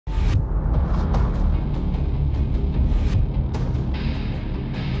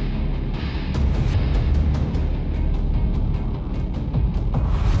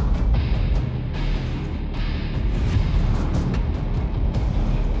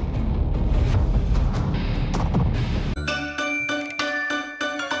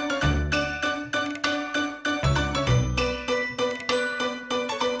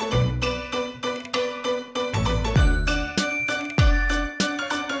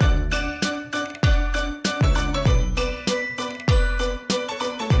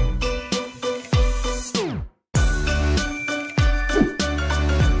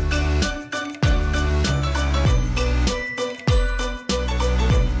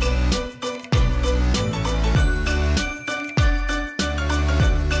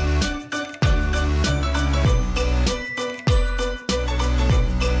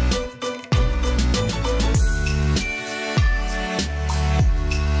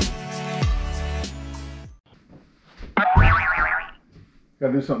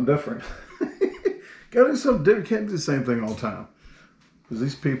Gotta do something different. Gotta do something different. Can't do the same thing all the time. Because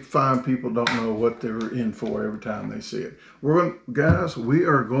these fine people don't know what they're in for every time they see it. Guys, we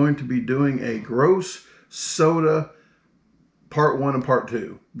are going to be doing a gross soda part 1 and part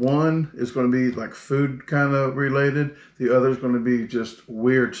 2. One is going to be like food kind of related. The other is going to be just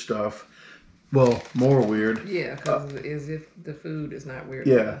weird stuff. Well, more weird. Yeah, because as if the food is not weird.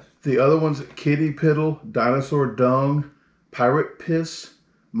 Yeah. The other one's kitty piddle, dinosaur dung, pirate piss,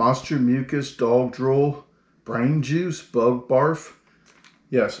 monster mucus, dog drool, brain juice, bug barf.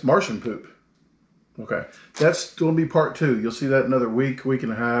 Yes, Martian poop. Okay. That's going to be part 2. You'll see that another week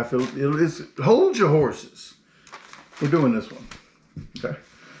and a half. Hold your horses. We're doing this one. Okay.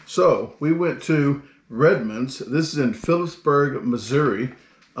 So, we went to Redmonds. This is in Phillipsburg, Missouri.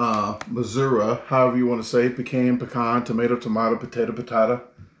 Missouri, however you want to say it. Pecan, tomato, potato, patata.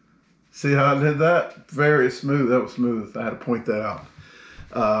 See how I did that? Very smooth. That was smooth. I had to point that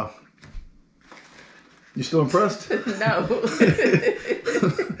out. You still impressed? No.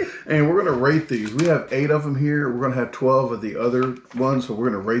 And we're going to rate these. We have 8 of them here. We're going to have 12 of the other ones. So we're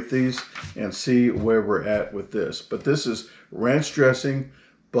going to rate these and see where we're at with this. But this is ranch dressing,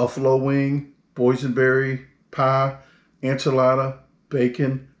 buffalo wing, boysenberry pie, enchilada,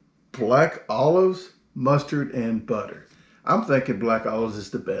 bacon, black olives, mustard, and butter. I'm thinking black olives is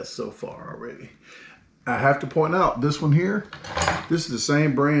the best so far already. I have to point out this one here. This is the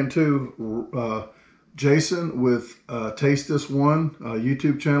same brand too. Jason with Taste This One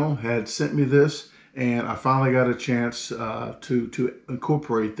YouTube channel had sent me this, and I finally got a chance to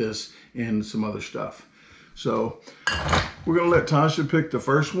incorporate this in some other stuff. So we're gonna let Tasha pick the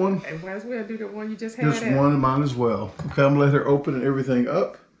first one. And might as well do the one you just had. Just one of mine as well. Okay, I'm gonna let her open everything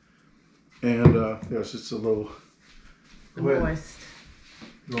up, and yes, it's a little moist.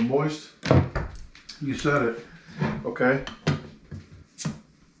 A little moist. You said it. Okay.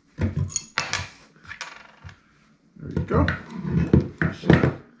 There you go.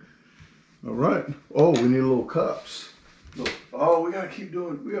 All right. Oh, we need little cups. Oh, we gotta keep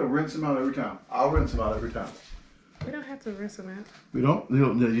doing. We gotta rinse them out every time. I'll rinse them out every time. We don't have to rinse them out. We don't.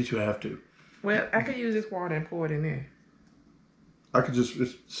 You two have to. Well, I could use this water and pour it in there. I could just. It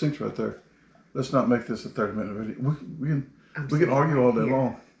sinks right there. Let's not make this a 30-minute video. We can argue all day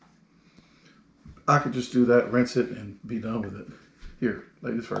long. I could just do that, rinse it, and be done with it. Here,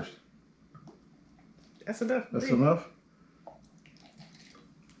 ladies first. That's enough. That's enough?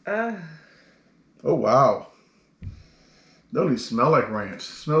 Oh, wow. Don't even smell like ranch. It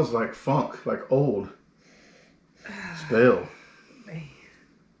smells like funk, like old. Stale. Man.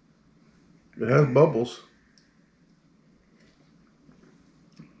 It has bubbles.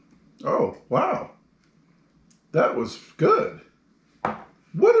 Oh, wow. That was good.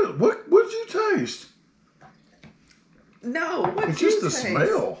 What did you taste? No, what It's did you just the taste?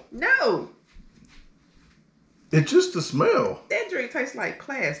 smell. No. It's just the smell. That drink tastes like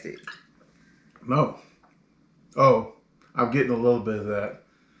plastic. No. Oh, I'm getting a little bit of that.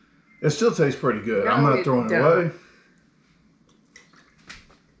 It still tastes pretty good. No, I'm not throwing it away.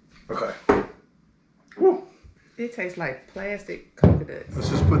 Okay. Woo. It tastes like plastic coconuts. Let's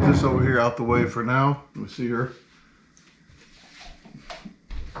just put this over here out the way for now. Let me see her.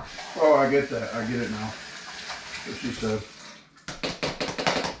 Oh, I get that. I get it now. What she said.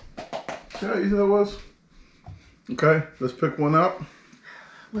 See how easy that was? Okay, let's pick one up.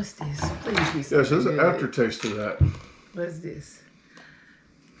 What's this? Please be Yes, there's an good. aftertaste to that. What's this?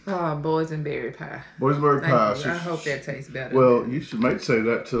 Oh, boysenberry pie. Boysenberry pie. I hope that tastes better. Well, you might say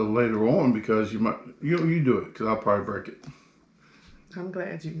that till later on because you might. You do it because I'll probably break it. I'm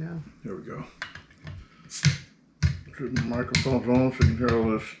glad you know. Here we go. Turn the microphones on so you can hear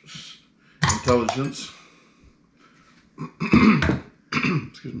all this intelligence.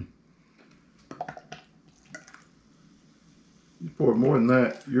 Excuse me. You poured more than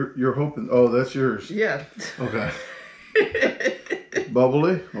that. You're hoping. Oh, that's yours. Yeah. Okay.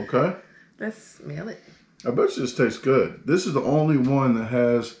 Bubbly. Okay. Let's smell it. I bet you this tastes good. This is the only one that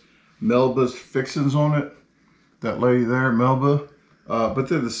has Melba's fixins on it. That lady there, Melba. But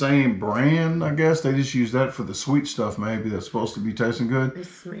they're the same brand, I guess. They just use that for the sweet stuff, maybe. That's supposed to be tasting good.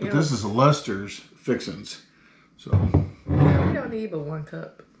 But this is Lester's fixins. So. Yeah, we don't need but 1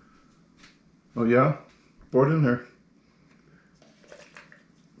 cup. Oh, yeah? Pour it in there.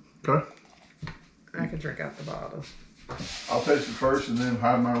 Okay. I can drink out the bottle. I'll taste it first and then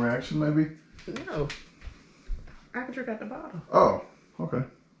hide my reaction, maybe? No. I can drink out the bottle. Oh, okay.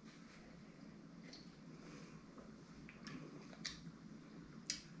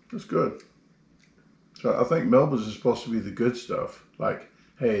 That's good. So I think Melba's is supposed to be the good stuff. Like,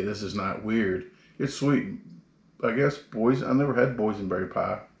 hey, this is not weird. It's sweet. I guess I never had boysenberry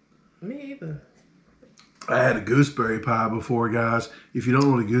pie. Me either. I had a gooseberry pie before, guys. If you don't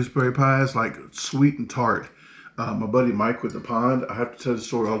know what a gooseberry pie is, like sweet and tart. My buddy Mike with the pond, I have to tell the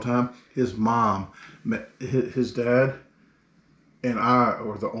story all the time. His mom, his dad, and I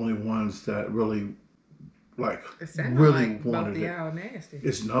were the only ones that really, really like wanted both it. Y'all nasty.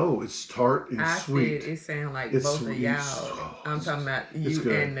 It's tart and sweet. Said it sound like it's both sweet. of y'all. Oh, I'm talking about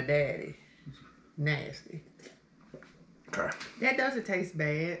you and the daddy. Nasty. Okay. That doesn't taste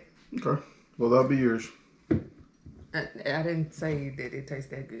bad. Okay. Well, that'll be yours. I didn't say that it tastes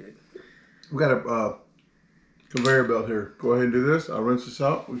that good. We got a conveyor belt here. Go ahead and do this. I'll rinse this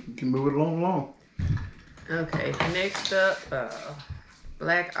out. We can move it along. Okay. Next up,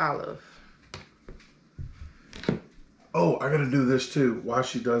 black olive. Oh, I gotta do this too. While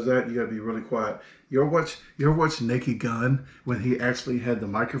she does that, you gotta be really quiet. You ever watch Naked Gun when he actually had the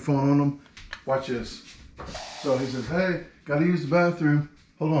microphone on him? Watch this. So he says, "Hey, gotta use the bathroom.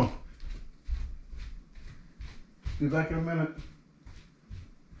 Hold on. Be back in a minute."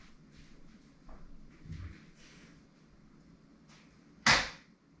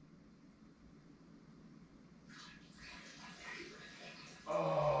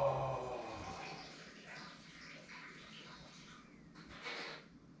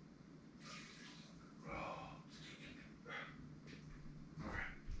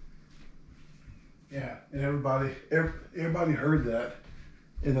 Yeah, and everybody heard that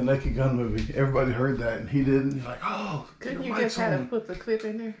in the Naked Gun movie. Everybody heard that, and he didn't. You're like, oh, couldn't you just have to put the clip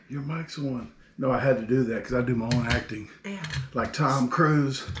in there? Your mic's on. No, I had to do that because I do my own acting. Yeah. Like Tom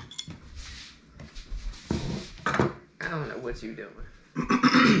Cruise. I don't know what you're doing.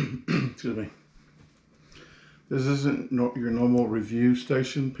 Excuse me. This isn't your normal review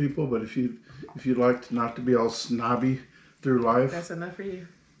station, people, but if you'd like not to be all snobby through life. That's enough for you?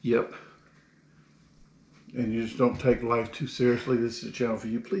 Yep. And you just don't take life too seriously, this is a channel for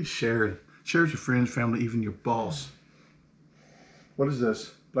you. Please share it. Share it with your friends, family, even your boss. What is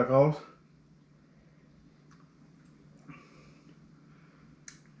this? Black olive?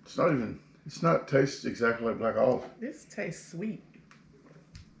 It's not tastes exactly like black olive. This tastes sweet.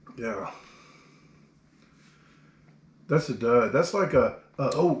 Yeah. That's a dud. That's like you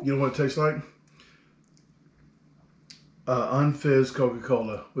know what it tastes like? Unfizzed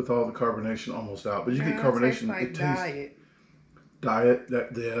Coca-Cola with all the carbonation almost out. But you get carbonation. It tastes diet.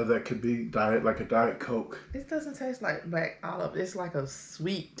 That could be diet, like a Diet Coke. This doesn't taste like black olive. It's like a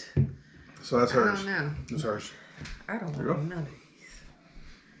sweet. So that's hers. I don't know. That's hers. I don't want none of these.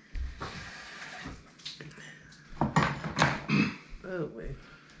 Oh wait.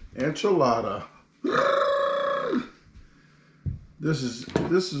 Enchilada. This is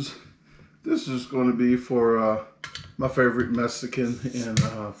going to be for my favorite Mexican in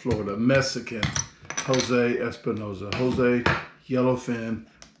Florida. Mexican, Jose Espinoza. Jose Yellowfin.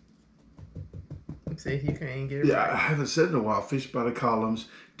 Let's see if you can't get it. Yeah, right. I haven't said in a while. Fish by the columns,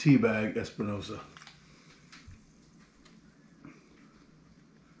 teabag Espinoza.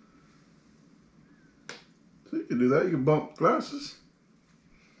 So you can do that. You can bump glasses.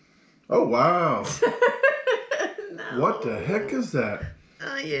 Oh wow! No. What the heck is that?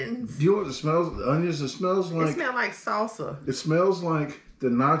 Onions. Do you know what it smells? The onions. It smells like. It smells like salsa. It smells like the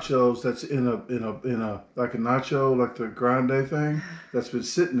nachos that's in a like a nacho, like the grande thing that's been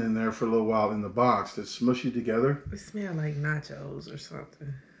sitting in there for a little while in the box that's smushy together. It smells like nachos or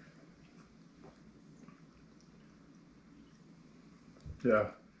something.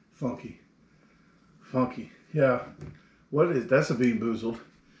 Yeah, funky. Yeah, what is that's a bean boozled.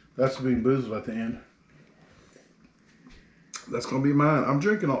 That's a bean boozled at the end. That's gonna be mine. I'm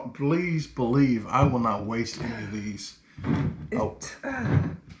drinking all. Please believe I will not waste any of these.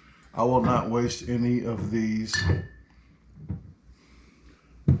 I will not waste any of these.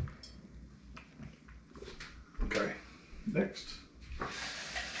 Okay, next.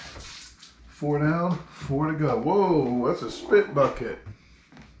 4 down, 4 to go. Whoa, that's a spit bucket.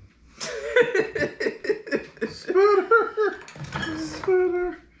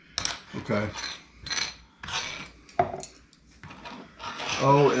 Spitter. Okay.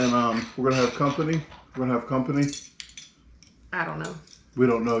 Oh, and we're gonna have company. I don't know. We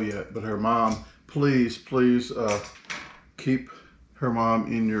don't know yet, but her mom. Please, keep her mom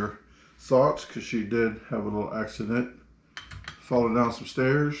in your thoughts because she did have a little accident, falling down some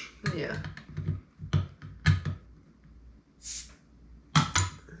stairs. Yeah.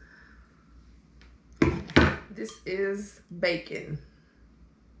 This is bacon.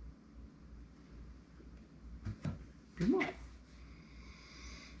 Come on.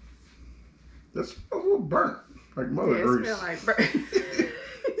 That's a little burnt, like mother grease. It smells like burnt.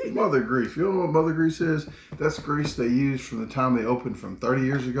 Mother grease. You know what mother grease is? That's grease they use from the time they opened from 30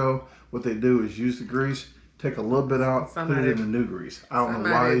 years ago. What they do is use the grease, take a little bit out, put it in the new grease. I don't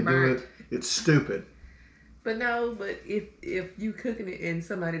know why they do it. It's stupid. But no, if you cooking it and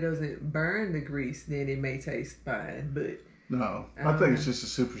somebody doesn't burn the grease, then it may taste fine. But no, I think it's just a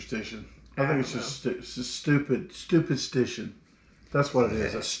superstition. I think it's just stupid stition. That's what it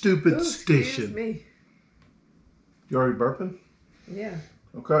is. A stupid stition. Excuse me. You already burping? Yeah.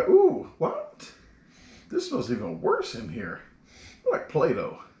 Okay. Ooh, what? This smells even worse in here. Like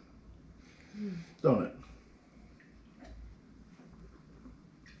Play-Doh. Don't it?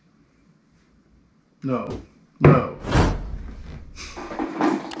 No. No.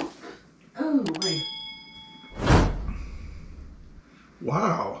 Oh, wait.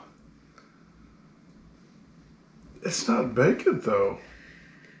 Wow. It's not bacon, though.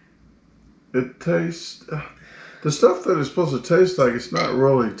 It tastes... the stuff that it's supposed to taste like, it's not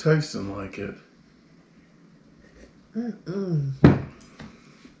really tasting like it.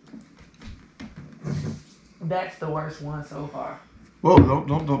 That's the worst one so far. Well,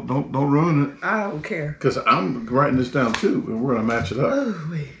 don't ruin it. I don't care. Because I'm writing this down too, and we're gonna match it up. Oh,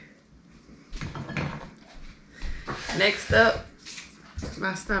 wait. Next up,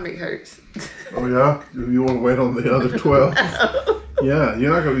 my stomach hurts. Oh yeah? You want to wait on the other 12? Yeah,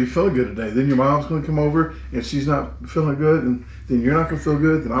 you're not gonna be feeling good today. Then your mom's gonna come over, and she's not feeling good, and then you're not gonna feel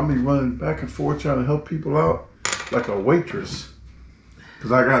good. Then I'll be running back and forth trying to help people out like a waitress.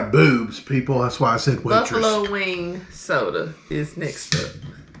 Because I got boobs, people. That's why I said waitress. Buffalo wing soda is next up.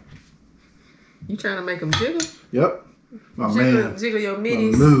 You trying to make them jiggle? Yep. My man. Jiggle your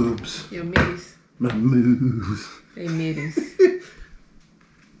middies. My moves. Your middies. My moves. They middies.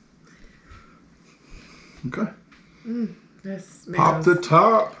 Okay. That's Pop the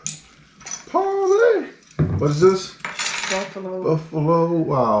top. Party. What is this? Buffalo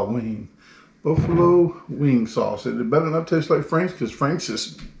Wild Wing. Buffalo wing sauce. It better not taste like Frank's because Frank's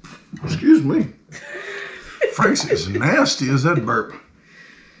is, excuse me, Frank's is nasty as that burp.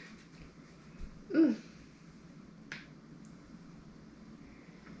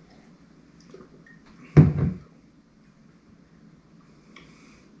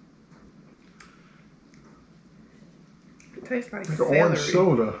 It tastes like an orange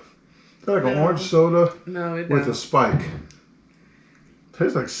soda. It's like an orange soda with a spike.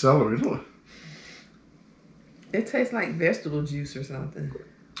 Tastes like celery, don't it? It tastes like vegetable juice or something.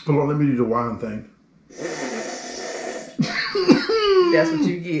 Hold on, let me do the wine thing. That's what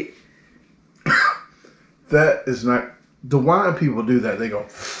you get. That is not... The wine people do that. They go...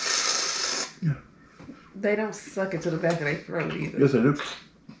 They don't suck it to the back of their throat either. Yes, they do.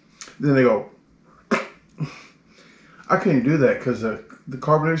 Then they go... I can't do that because the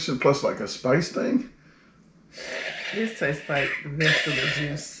carbonation plus like a spice thing. This tastes like vegetable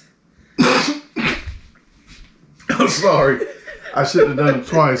juice. I'm sorry. I shouldn't have done it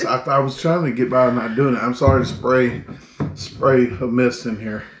twice. I was trying to get by not doing it. I'm sorry to spray a mist in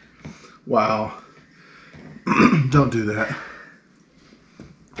here. Wow. Don't do that.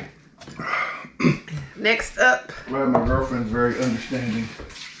 Next up. Well, my girlfriend's very understanding.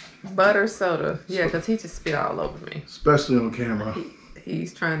 Butter soda. Yeah, because he just spit all over me. Especially on camera.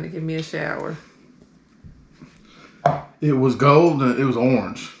 He's trying to give me a shower. It was gold and it was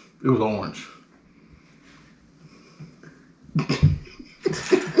orange. It was orange.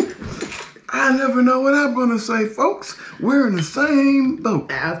 I never know what I'm gonna say, folks. We're in the same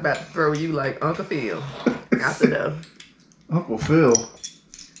boat. I was about to throw you like Uncle Phil out the door. Uncle Phil.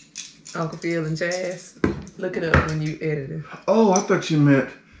 Uncle Phil and Jazz. Look it up when you edit it. Oh, I thought you meant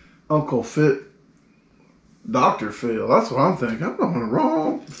Uncle Fit. Dr. Phil. That's what I'm thinking. I'm going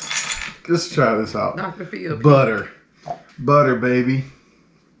wrong. Let's try this out. Dr. Phil. Butter. Butter, baby.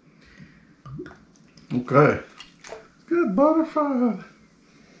 Okay. Good butter fried.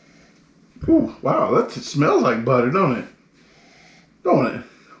 Ooh, wow, that smells like butter, don't it? Don't it?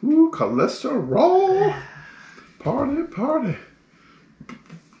 Ooh, cholesterol. Party, party.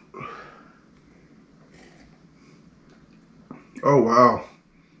 Oh, wow.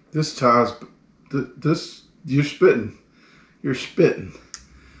 This ties, you're spitting. You're spitting.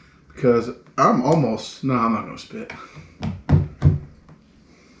 Because I'm almost, no, I'm not going to spit.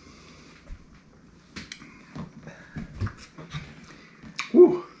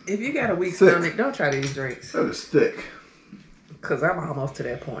 Whew. If you got a weak stomach, don't try these drinks. That is thick. Because I'm almost to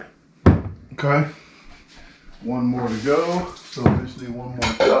that point. Okay. One more to go. So I just need one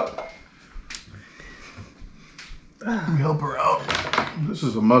more cup. Let me help her out. This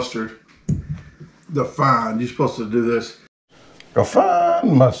is a mustard. The fine. You're supposed to do this. A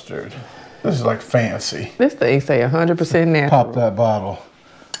fine mustard. This is like fancy. This thing say 100% natural. Pop that bottle.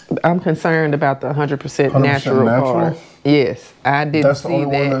 I'm concerned about the 100% 100% natural part. Yes, I didn't see that. That's the only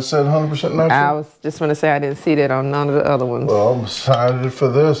one that said 100% natural? I was just going to say I didn't see that on none of the other ones. Well, I'm excited for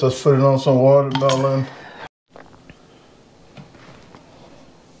this. Let's put it on some watermelon.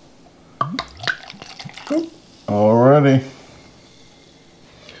 Alrighty.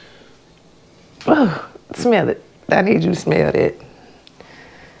 Oh, smell it. I need you to smell that.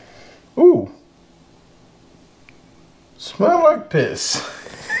 Ooh. Smell like piss.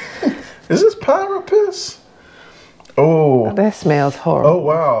 Is this pirate piss? Oh. That smells horrible. Oh,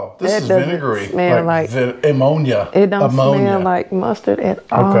 wow. This is vinegary. Smell like ammonia. It don't ammonia. smell like mustard at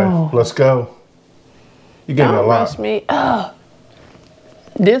all. Okay, let's go. You gave me a lot. Don't rush me. Oh.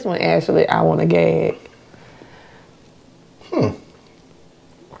 This one, actually, I want to gag.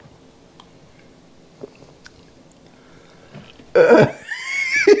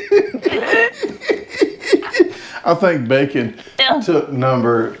 I think bacon took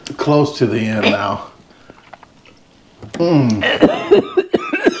number close to the end now.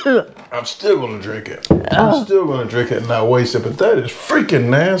 I'm still going to drink it. I'm still going to drink it and not waste it, but that is freaking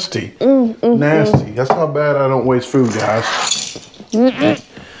nasty. Nasty. That's how bad I don't waste food, guys.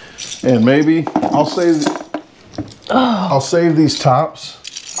 And maybe I'll save these tops.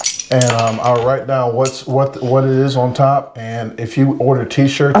 And I'll write down what it is on top. And if you order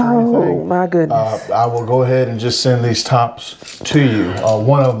T-shirts or anything, oh my goodness, I will go ahead and just send these tops to you.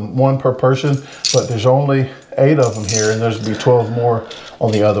 One per person, but there's only 8 of them here, and there's be 12 more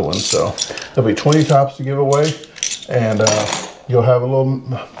on the other one. So there'll be 20 tops to give away, and you'll have a little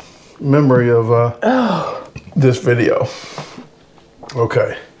memory of this video.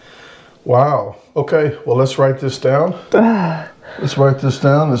 Okay. Wow. Okay. Well, let's write this down. Let's write this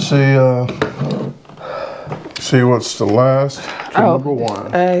down and see what's the last. Number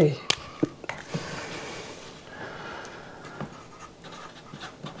 1. Hey.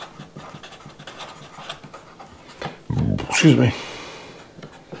 Excuse me.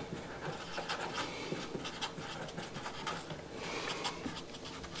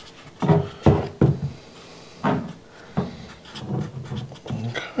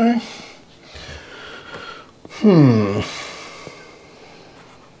 Okay.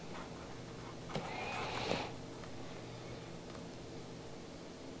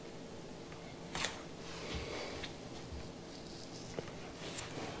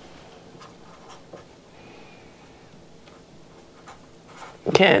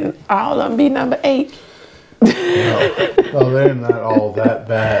 Can all of them be number 8? No, they're not all that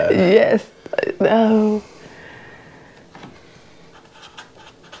bad. Yes. No.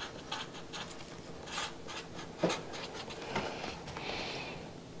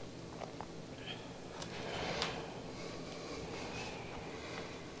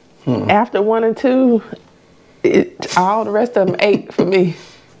 After 1 and 2, all the rest of them 8 for me.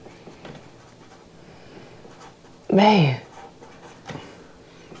 Man.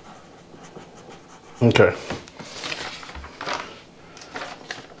 Okay.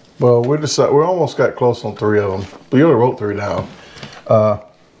 Well, we almost got close on 3 of them. We only wrote 3 down.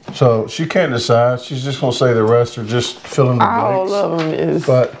 So she can't decide. She's just gonna say the rest are just filling the blanks. All of them is.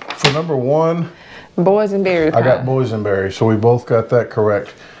 But for number 1, boysenberry pie. I got boysenberry, so we both got that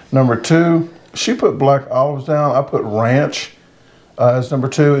correct. Number 2, she put black olives down. I put ranch as number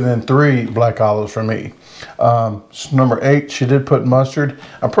 2, and then 3 black olives for me. So number 8, she did put mustard.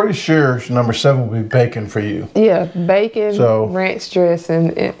 I'm pretty sure number 7 will be bacon for you. Yeah, bacon, ranch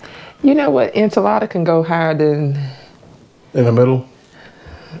dressing. And you know what? Enchilada can go higher than... In the middle?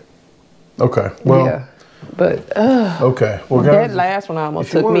 Okay. Well, yeah, but... okay. Well, guys, that last one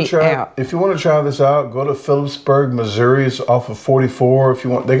almost took me out. If you want to try this out, go to Phillipsburg, Missouri. It's off of 44. If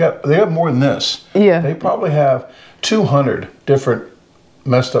you want, they got more than this. Yeah. They probably have 200 different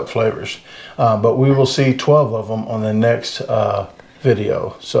messed up flavors, but we will see 12 of them on the next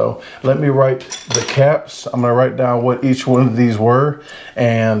video. So let me write the caps. I'm going to write down what each one of these were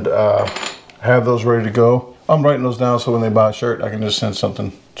and have those ready to go. I'm writing those down so when they buy a shirt, I can just send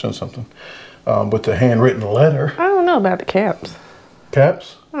something with the handwritten letter. I don't know about the caps.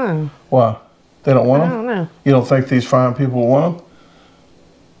 Caps? Why? They don't want them? I don't know. You don't think these fine people want them?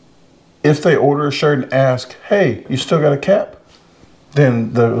 If they order a shirt and ask, hey, you still got a cap?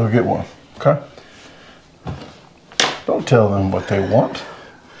 Then they'll get one, okay? Don't tell them what they want,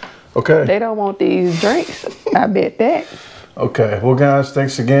 okay? They don't want these drinks, I bet that. Okay, well guys,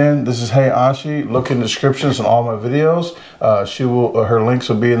 thanks again. This is Hey Ashi. Look in the descriptions on all my videos. Her links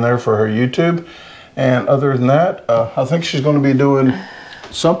will be in there for her YouTube. And other than that, I think she's gonna be doing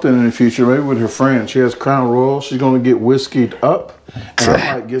something in the future, maybe with her friend. She has Crown Royal. She's going to get whiskeyed up. And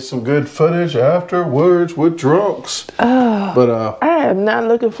I might get some good footage afterwards with drunks. Oh, but I am not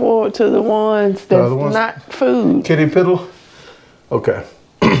looking forward to the ones that's not food. Kitty Piddle? Okay.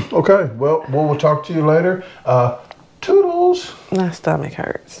 Okay, well, we'll talk to you later. Toodles. My stomach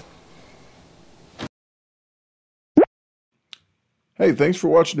hurts. Hey, thanks for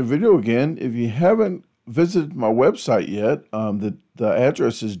watching the video again. If you haven't visited my website yet, the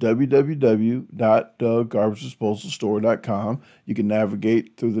address is www.DaGarbageDisposalStore.com. You can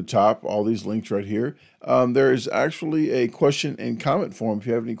navigate through the top, all these links right here. There is actually a question and comment form. If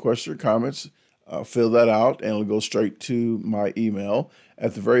you have any questions or comments, fill that out and it'll go straight to my email.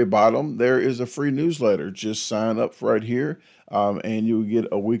 At the very bottom, there is a free newsletter. Just sign up right here and you'll get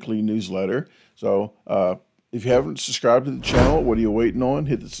a weekly newsletter. So if you haven't subscribed to the channel, what are you waiting on?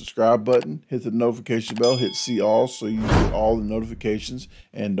 Hit the subscribe button, hit the notification bell, hit see all so you get all the notifications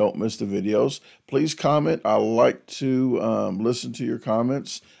and don't miss the videos. Please comment. I like to listen to your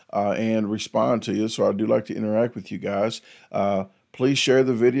comments and respond to you, so I do like to interact with you guys. Please share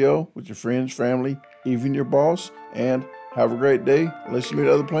the video with your friends, family, even your boss, and have a great day. Let's meet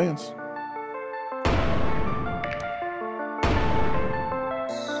other plans.